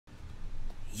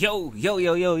Yo,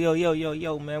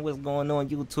 man, what's going on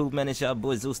YouTube, man? It's y'all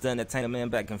boy Zeus the Entertainer, man,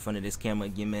 back in front of this camera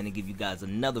again, man, to give you guys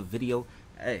another video.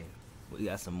 Hey, we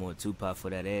got some more Tupac for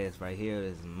that ass. Right here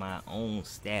is My Own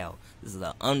Style. This is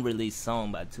an unreleased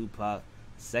song by Tupac,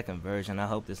 second version. I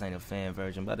hope this ain't a fan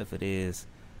version, but if it is,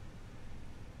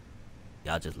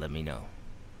 y'all just let me know.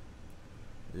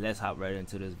 Let's hop right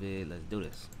into this vid. Let's do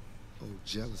this. Oh,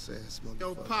 jealous ass motherfucker.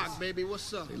 Yo, Pac, baby,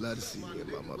 what's up? They love to see me in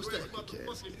my motherfucking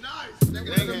casket.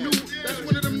 That's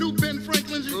one of them new Ben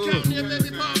Franklins you counting here,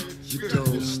 baby, Pac. You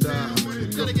don't stop. You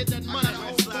gotta get that money.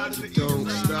 You don't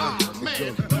stop. Oh,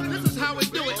 man, this is how we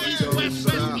do it. East, west,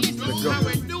 east, this is how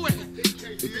we do it.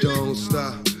 It don't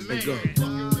stop. It go.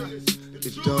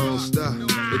 It don't stop.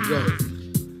 It go.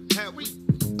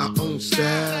 Our own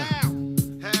style.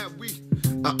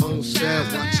 Our own style.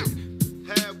 Watch it.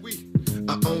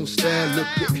 Our own style, look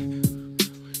at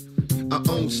our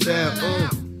own style,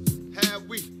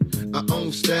 our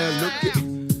own style, look at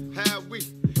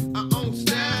our own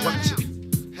style, watch it,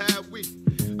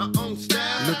 our own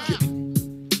style, look at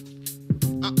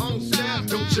our own style.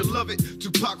 Don't you love it?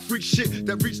 Tupac freak shit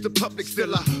that reached the public.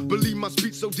 Still I believe my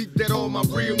speech so deep that all my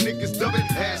real niggas dub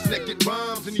it. Ass naked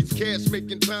rhymes and these cash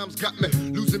making times got me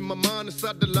losing my mind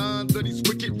inside the lines of these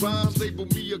wicked rhymes. Label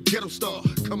me a ghetto star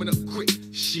coming up quick.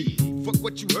 Shit, fuck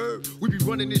what you heard. We be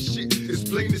running this shit. It's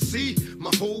plain to see.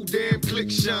 My whole damn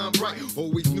clique shine bright.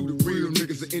 Always knew the real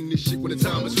niggas are in this shit when the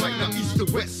time is right. Now east to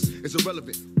west is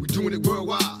irrelevant. We doing it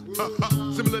worldwide.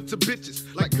 Similar to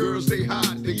bitches, like girls they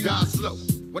hide, they die slow.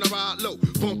 When I ride low,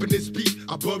 bumping this beat,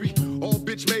 I bury all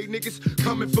bitch made niggas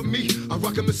coming for me. I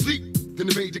rock 'em to sleep, then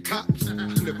they made the cops. I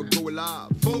never go alive.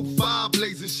 4-5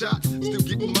 blazing shots, still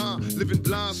getting mine. Living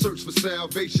blind, search for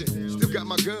salvation. Still got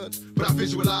my guns, but I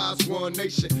visualize one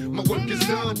nation. My work is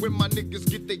done when my niggas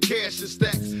get their cash and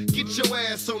stacks. Get your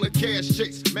ass on a cash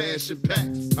chase, mashing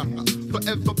packs.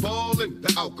 Forever ballin',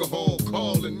 the alcohol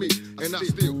calling me, and I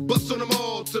still bust on them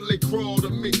all till they crawl to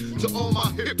me. To all my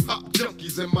hip hop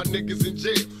junkies and my niggas in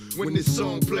jail, when this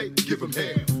song play, give them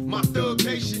hell. My thug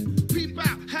nation, Peep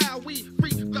out how we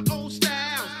freak the old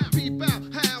style. Peep out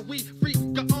how we freak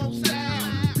the old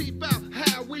style. Peep out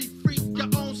how we freak the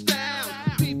old style.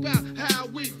 Peep out how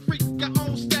we freak the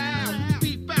old style.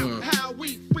 Peep out how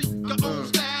we freak the old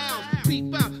style.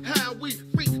 Peep out how we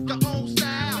freak the old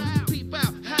style. Peep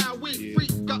out how we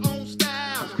freak the old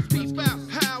style. Peep out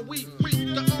how we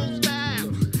freak the old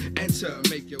style. Enter,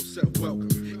 make yourself welcome.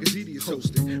 Gazidi is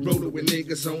hosting. Rolling with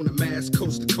niggas on the mass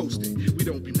coast to coasting. We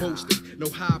don't be boasting. No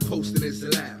high posting is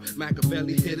allowed.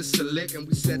 Machiavelli hit us a lick and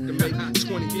we set the make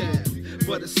 20 down.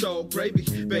 But it's all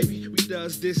gravy, baby. We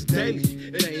does this daily.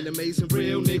 It ain't amazing,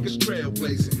 real niggas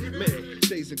trailblazing. Man,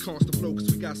 stays in constant flow cause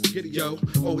we got to get it, yo.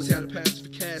 Always had a passion for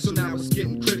cash, so now it's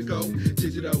getting critical.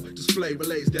 Digital display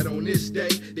relays that on this day,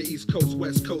 the East Coast,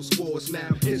 West Coast wars now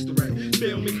history.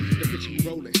 Feel me? The picture we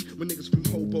rolling. When niggas from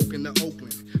Hoboken to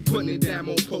Oakland. Putting it down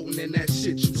more potent than that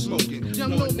shit you smoking.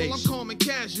 Young noble, I'm calm and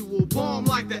casual. Bomb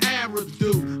like the Arabs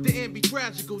do. The end be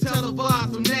tragical.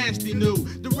 Televised from nasty new.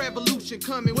 The revolution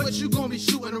coming. What you gonna be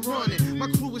shooting and running? My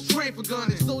crew is trained for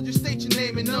gunning. Soldier state your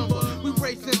name and number. We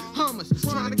racing Hummers,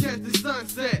 trying to catch the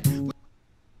sunset.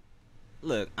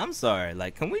 Look, I'm sorry,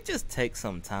 like, can we just take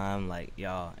some time, like,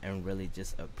 y'all, and really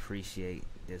just appreciate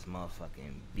this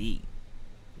motherfucking beat?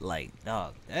 Like,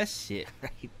 dog, that shit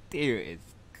right there is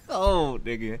cold,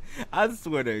 nigga. I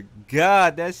swear to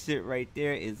God, that shit right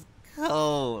there is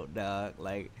cold, dog.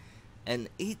 Like, and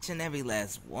each and every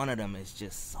last one of them is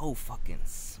just so fucking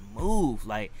smooth.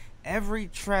 Like, every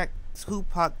track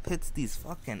Tupac puts these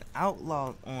fucking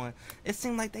outlaws on, it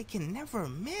seems like they can never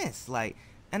miss. Like,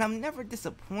 and I'm never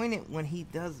disappointed when he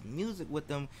does music with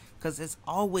them, because it's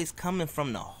always coming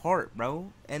from the heart,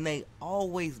 bro. And they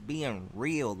always being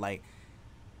real, like,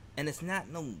 and it's not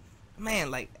no,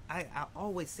 man, like, I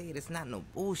always say it, it's not no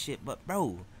bullshit, but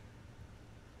bro,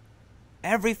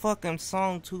 every fucking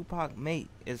song Tupac make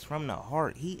is from the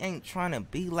heart. He ain't trying to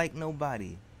be like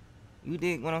nobody. You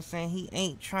dig what I'm saying? He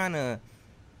ain't trying to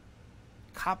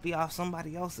copy off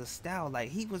somebody else's style. Like,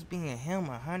 he was being him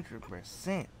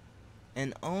 100%.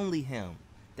 And only him.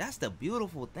 That's the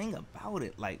beautiful thing about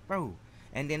it. Like, bro.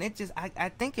 And then it just, I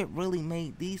think it really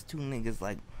made these two niggas,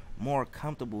 like, more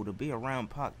comfortable to be around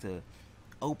Pac, to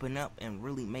open up and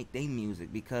really make their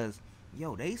music, because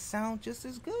yo, they sound just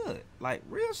as good. Like,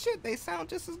 real shit, they sound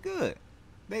just as good.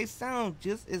 They sound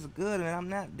just as good, and I'm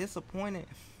not disappointed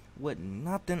with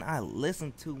nothing I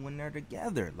listen to when they're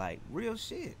together. Like, real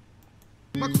shit.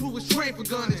 My crew is trained for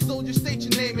gunning. Soldiers, state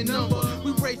your name and number.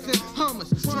 We racing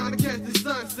Hummers, trying to catch the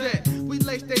sunset. We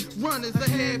lace they runners, a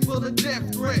head full of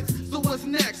death threats. So what's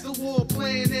next? A war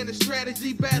plan and a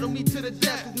strategy. Battle me to the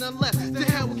death. There's none left.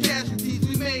 To hell with casualties.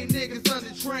 We made niggas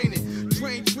under training.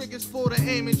 Train triggers for the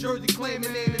aim and jersey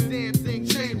claiming. Ain't a damn thing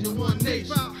changing. One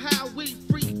nation. About how we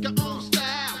freak our own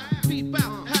style. Peep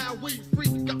out how we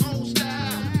freak our own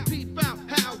style. Peep out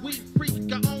how we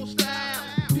freak our own style.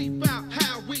 Peep out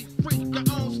how we freak our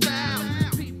own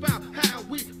style. Peep out how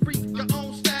we freak our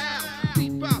own style.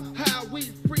 Peep out how we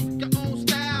freak our own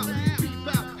style. Peep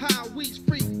out how we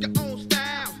freak our own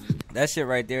style. That shit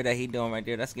right there that he doing right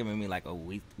there, that's giving me like a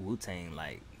Wu-Tang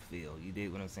like feel. You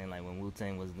dig what I'm saying? Like when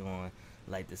Wu-Tang was doing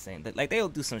like the same, like they'll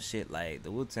do some shit like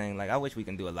the Wu-Tang. Like I wish we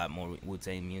can do a lot more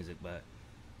Wu-Tang music, but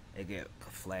it get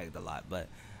flagged a lot. But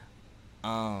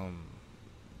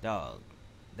dog,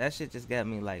 that shit just got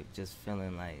me like just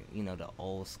feeling like, you know, the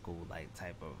old school like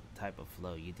type of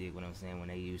flow. You dig what I'm saying? When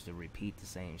they used to repeat the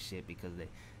same shit because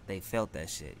they felt that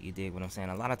shit. You dig what I'm saying?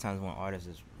 A lot of times when artists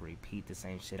just repeat the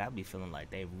same shit, I be feeling like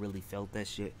they really felt that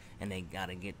shit and they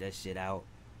gotta get that shit out.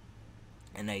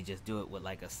 And they just do it with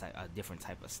like a different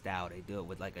type of style. They do it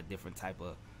with like a different type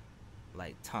of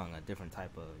like tongue, a different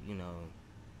type of, you know,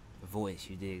 voice.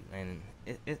 You dig? And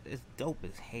it's dope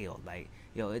as hell. Like,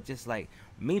 yo, it's just like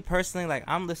me personally, like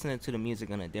I'm listening to the music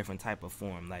in a different type of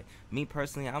form. Like me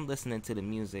personally, I'm listening to the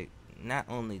music not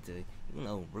only to, you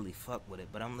know, really fuck with it,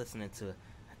 but I'm listening to,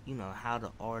 you know, how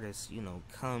the artists, you know,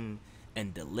 come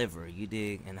and deliver, you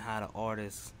dig, and how the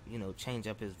artists, you know, change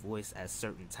up his voice at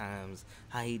certain times,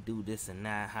 how he do this and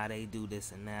that, how they do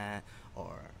this and that,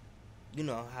 or, you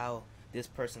know, how this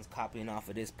person's copying off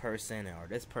of this person, or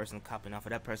this person copying off of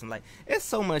that person. Like, it's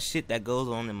so much shit that goes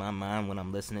on in my mind when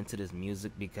I'm listening to this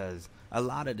music, because a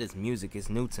lot of this music is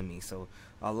new to me, so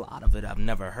a lot of it I've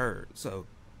never heard, so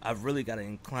I've really got to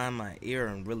incline my ear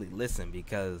and really listen,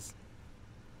 because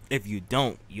if you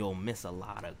don't, you'll miss a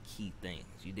lot of key things.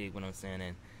 You dig what I'm saying?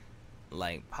 And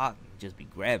like Pac just be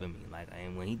grabbing me. Like,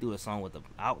 and when he do a song with the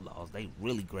Outlaws, they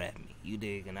really grab me. You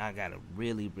dig? And I gotta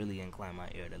really, really incline my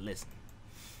ear to listen.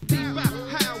 I've been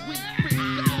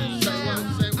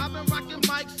rocking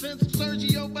mics since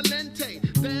Sergio Valente.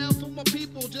 Down for my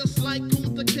people, just like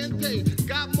Kunta Kinte.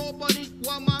 Got more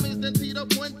Boricua mommies than Tito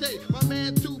Puente. My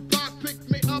man Tupac picked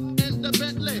me up in the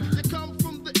Bentley. I come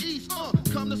from the east,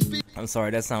 come to speak. I'm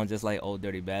sorry, that sounds just like Old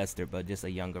Dirty Bastard, but just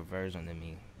a younger version of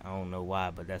me. I don't know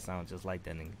why, but that sounds just like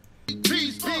that nigga.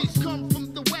 Peace, peace, come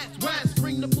from the west,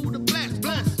 bring the Buddha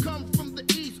blast. Come from the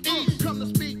east, come to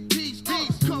speak peace,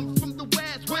 come from the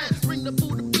west, bring the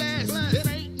Buddha blast. It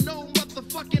ain't no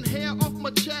motherfucking hair off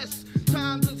my chest.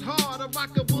 Times is hard, I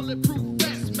rock a bulletproof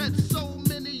vest. Met so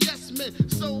many yes men,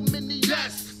 so many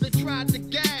yes. They tried to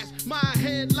gas my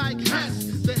head like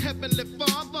Hess. The heavenly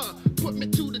Father put me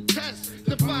to the test.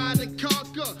 Divide and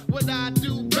conquer what I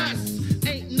do best.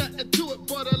 Ain't nothing to it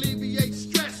but alleviate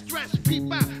stress.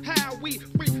 Peep out how we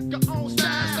freak our own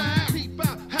style. Peep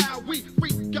out how we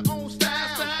freak our own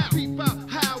style. Peep out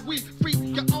how we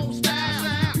freak our own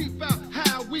style. Peep out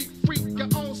how we freak our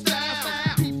own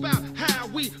style. Peep out how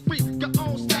we freak our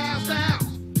own style.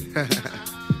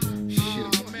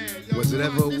 Shit. Was it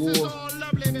ever a war?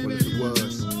 Well, if it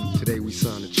was, today we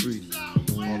signed a treaty.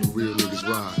 All the real niggas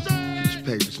ride. Get your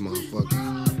papers,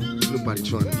 motherfucker. Nobody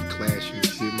trying to be clashing and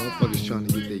shit. Motherfuckers trying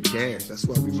to get their cash. That's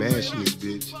why we mashing this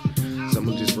bitch. So I'm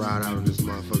gonna just ride out on this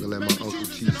motherfucker, let my Uncle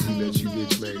TC let you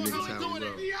bitch made niggas how we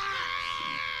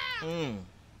roll.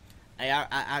 Hey,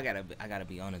 I gotta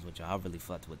be honest with y'all. I really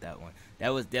fucked with that one. That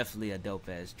was definitely a dope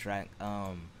ass track.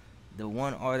 The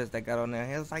one artist that got on there,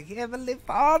 he was like, Heavenly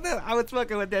Father. I was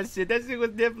fucking with that shit. That shit was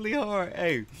definitely hard.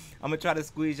 Hey, I'm gonna try to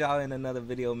squeeze y'all in another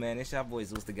video, man. It's y'all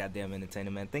boys who's the goddamn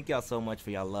entertainer, man. Thank y'all so much for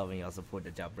y'all love and y'all support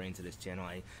that y'all bring to this channel.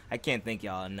 I can't thank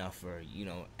y'all enough for, you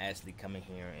know, actually coming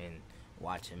here and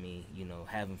watching me, you know,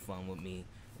 having fun with me,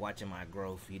 watching my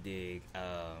growth. You dig?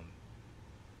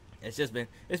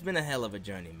 It's been a hell of a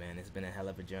journey, man. It's been a hell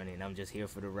of a journey, and I'm just here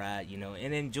for the ride, you know,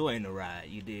 and enjoying the ride.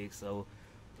 You dig? So,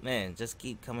 man, just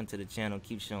keep coming to the channel,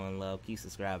 keep showing love, keep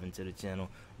subscribing to the channel.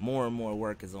 More and more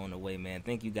work is on the way, man.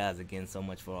 Thank you guys again so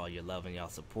much for all your love and y'all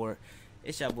support.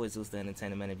 It's your boy Zeus the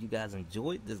Entertainer, man. If you guys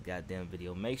enjoyed this goddamn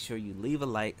video, make sure you leave a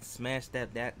like, smash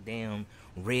that damn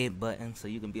red button so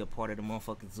you can be a part of the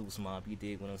motherfucking Zeus mob. You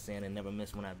dig what I'm saying? And never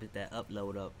miss when I hit that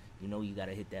upload up. You know you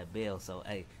gotta hit that bell. So,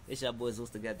 hey, it's your boy Zeus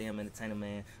the goddamn Entertainer,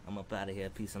 man. I'm up out of here.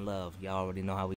 Peace and love. Y'all already know how we